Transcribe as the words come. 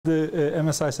The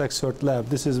CIS Cyber Lab,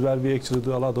 this is where we actually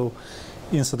do a lot of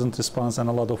incident response and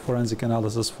a lot of forensic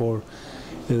analysis for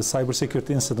cybersecurity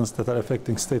incidents that are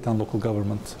affecting state and local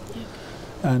government.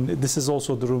 And this is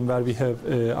also the room where we have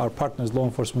our partners, law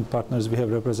enforcement partners. We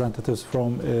have representatives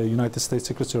from United States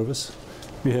Secret Service.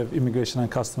 We have Immigration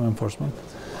and Customs Enforcement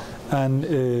and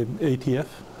ATF.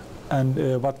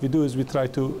 And what we do is we try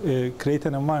to create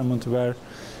an environment where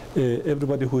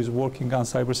everybody who is working on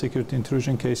cybersecurity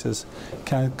intrusion cases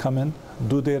can come in,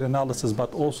 do their analysis,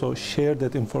 but also share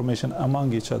that information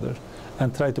among each other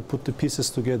and try to put the pieces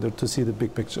together to see the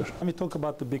big picture. When we talk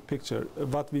about the big picture,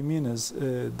 what we mean is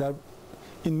that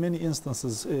in many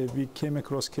instances we came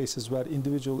across cases where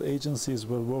individual agencies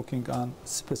were working on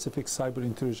specific cyber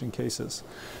intrusion cases,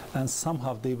 and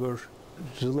somehow they were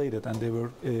related and they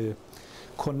were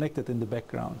connected in the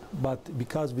background, but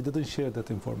because we didn't share that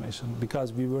information,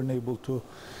 because we weren't able to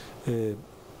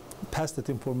pass that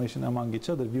information among each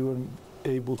other, we weren't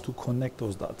able to connect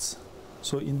those dots.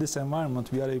 So in this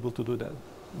environment, we are able to do that.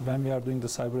 When we are doing the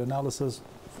cyber analysis,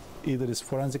 either it's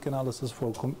forensic analysis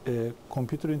for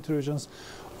computer intrusions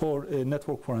or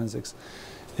network forensics,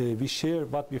 we share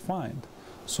what we find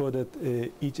so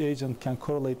that each agent can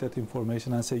correlate that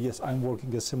information and say, yes, I'm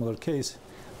working a similar case.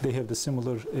 They have the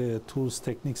similar tools,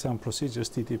 techniques, and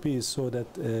procedures, TTPs, so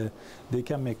that they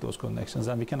can make those connections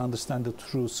and we can understand the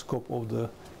true scope of the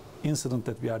incident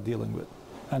that we are dealing with.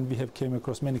 And we have came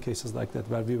across many cases like that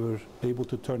where we were able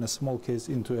to turn a small case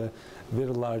into a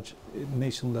very large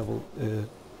nation-level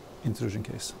intrusion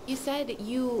case. You said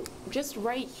you just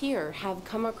right here have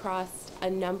come across a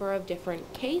number of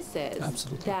different cases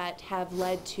that have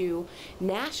led to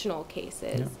national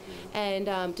cases. Yeah.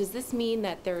 And does this mean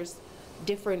that there's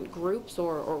different groups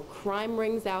or crime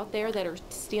rings out there that are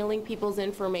stealing people's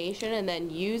information and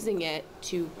then using it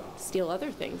to steal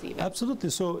other things even? Absolutely.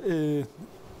 So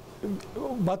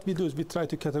what we do is we try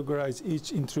to categorize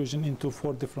each intrusion into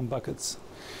 4 different buckets.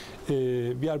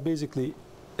 We are basically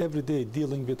every day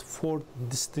dealing with 4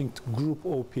 distinct group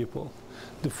of people.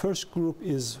 The first group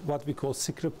is what we call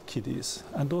secret kiddies,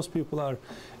 and those people are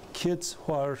kids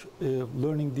who are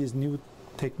learning these new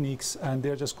techniques and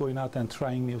they're just going out and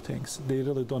trying new things. They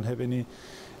really don't have any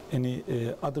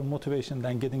other motivation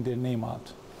than getting their name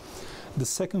out. The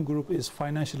second group is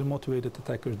financially motivated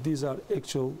attackers. These are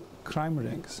actual crime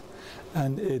rings,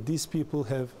 and these people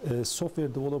have software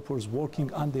developers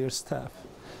working on their staff,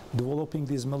 developing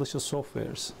these malicious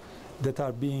softwares that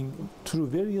are being, through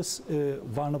various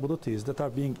vulnerabilities that are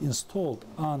being installed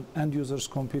on end users'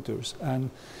 computers,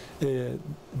 and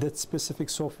that specific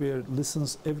software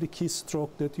listens every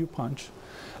keystroke that you punch,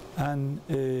 and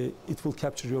it will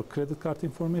capture your credit card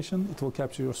information, it will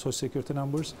capture your social security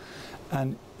numbers,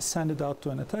 and send it out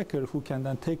to an attacker who can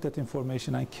then take that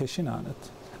information and cash in on it.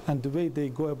 And the way they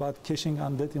go about cashing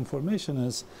on that information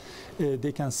is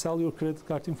they can sell your credit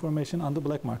card information on the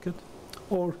black market,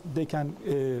 or they can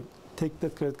take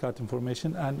that credit card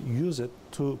information and use it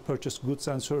to purchase goods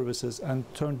and services and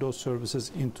turn those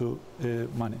services into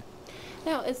money.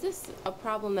 Now, is this a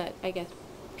problem that I guess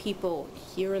people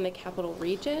here in the capital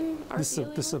region are dealing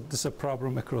with? This is a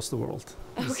problem across the world.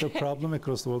 Okay. It's a problem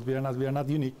across the world. We are not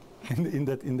unique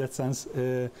in that sense.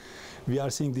 We are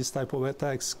seeing this type of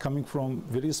attacks coming from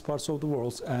various parts of the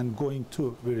world and going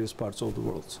to various parts of the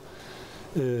world.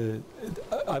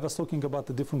 I was talking about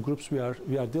the different groups we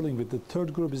are dealing with. The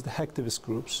third group is the hacktivist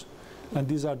groups, and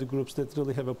these are the groups that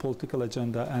really have a political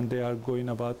agenda and they are going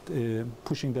about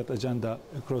pushing that agenda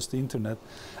across the internet.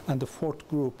 And the fourth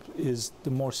group is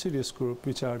the more serious group,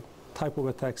 which are type of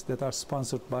attacks that are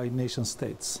sponsored by nation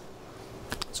states.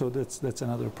 So that's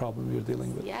another problem we're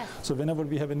dealing with. Yes. So whenever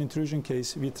we have an intrusion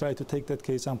case, we try to take that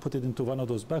case and put it into one of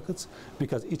those buckets,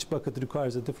 because each bucket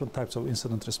requires a different types of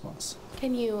incident response.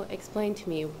 Can you explain to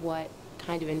me what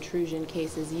kind of intrusion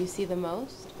cases you see the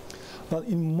most? Well,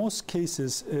 in most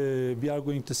cases, we are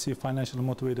going to see financially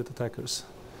motivated attackers,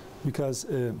 because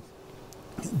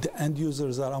the end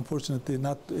users are unfortunately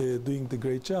not doing the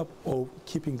great job of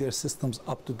keeping their systems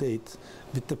up to date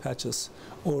with the patches,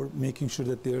 or making sure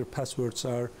that their passwords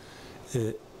are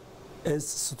as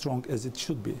strong as it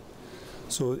should be.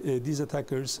 So these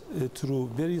attackers, through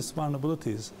various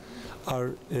vulnerabilities,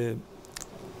 are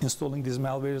installing these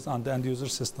malwares on the end user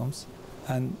systems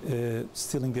and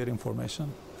stealing their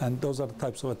information. And those are the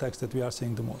types of attacks that we are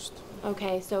seeing the most.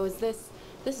 Okay, so is this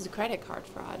is credit card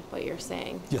fraud, what you're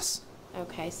saying? Yes.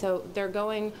 Okay, so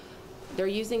they're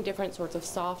using different sorts of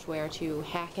software to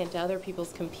hack into other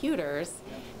people's computers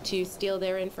to steal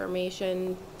their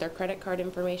information, their credit card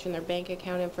information, their bank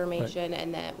account information, right.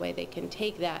 And that way they can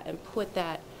take that and put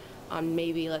that on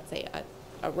maybe, let's say,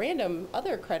 a a random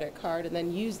other credit card and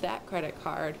then use that credit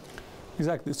card.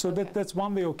 Exactly. So Okay. that's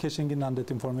one way of cashing in on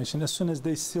that information. As soon as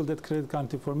they steal that credit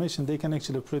card information, they can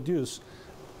actually produce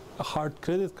hard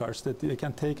credit cards that they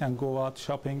can take and go out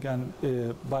shopping and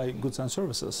buy goods and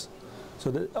services.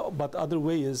 So but other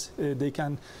way is they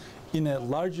can, in a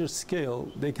larger scale,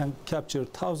 they can capture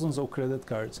thousands of credit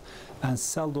cards and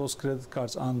sell those credit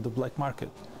cards on the black market.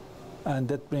 And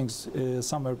that brings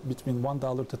somewhere between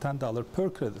 $1 to $10 per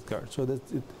credit card. So that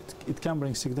it can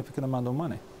bring significant amount of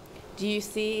money. Do you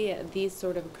see these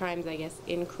sort of crimes, I guess,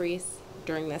 increase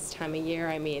during this time of year?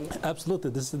 I mean, Absolutely.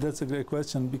 That's a great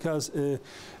question, because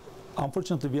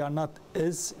unfortunately we are not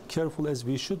as careful as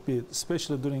we should be,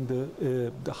 especially during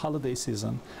the holiday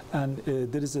season. And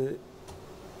there is a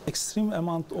extreme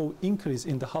amount of increase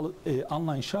in the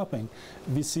online shopping.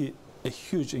 We see a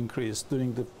huge increase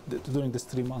during these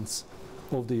 3 months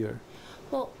of the year.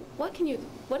 well,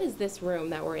 what is this room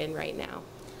that we're in right now?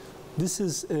 This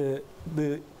is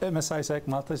the MSISAC,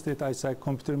 Multi-State ISAC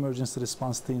Computer Emergency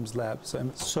Response Teams Lab, so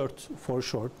CERT for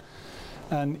short.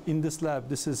 And in this lab,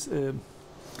 this is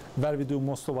where we do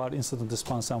most of our incident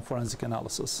response and forensic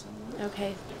analysis.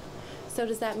 Okay. So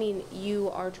does that mean you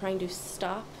are trying to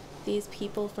stop these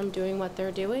people from doing what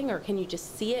they're doing, or can you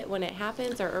just see it when it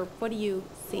happens, or what do you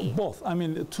see? Both. I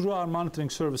mean, through our monitoring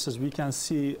services, we can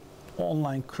see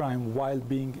online crime while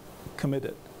being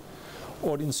committed.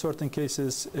 Or in certain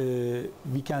cases,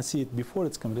 we can see it before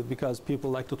it's committed, because people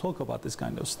like to talk about this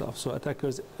kind of stuff. So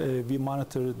attackers, we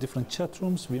monitor different chat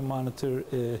rooms, we monitor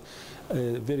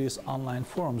various online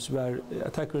forums where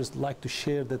attackers like to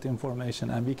share that information,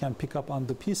 and we can pick up on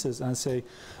the pieces and say,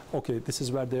 okay, this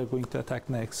is where they're going to attack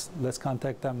next. Let's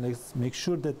contact them next, make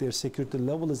sure that their security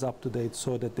level is up to date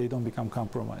so that they don't become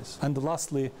compromised. And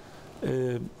lastly,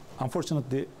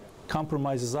 unfortunately,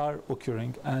 compromises are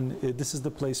occurring, and this is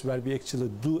the place where we actually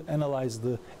do analyze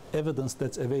the evidence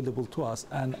that's available to us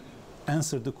and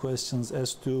answer the questions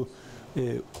as to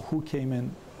who came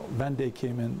in, when they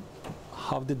came in,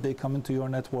 how did they come into your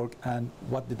network, and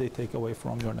what did they take away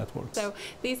from your network. So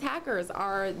these hackers,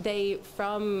 are they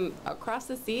from across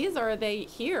the seas, or are they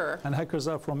here? And hackers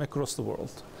are from across the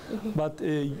world. Mm-hmm. But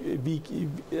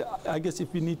I guess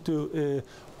if we need to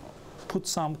put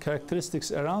some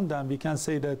characteristics around them, we can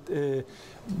say that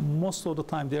most of the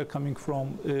time they are coming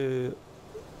from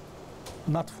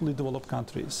not fully developed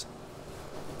countries.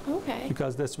 Okay.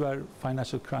 Because that's where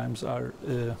financial crimes are,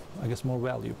 I guess, more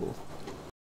valuable.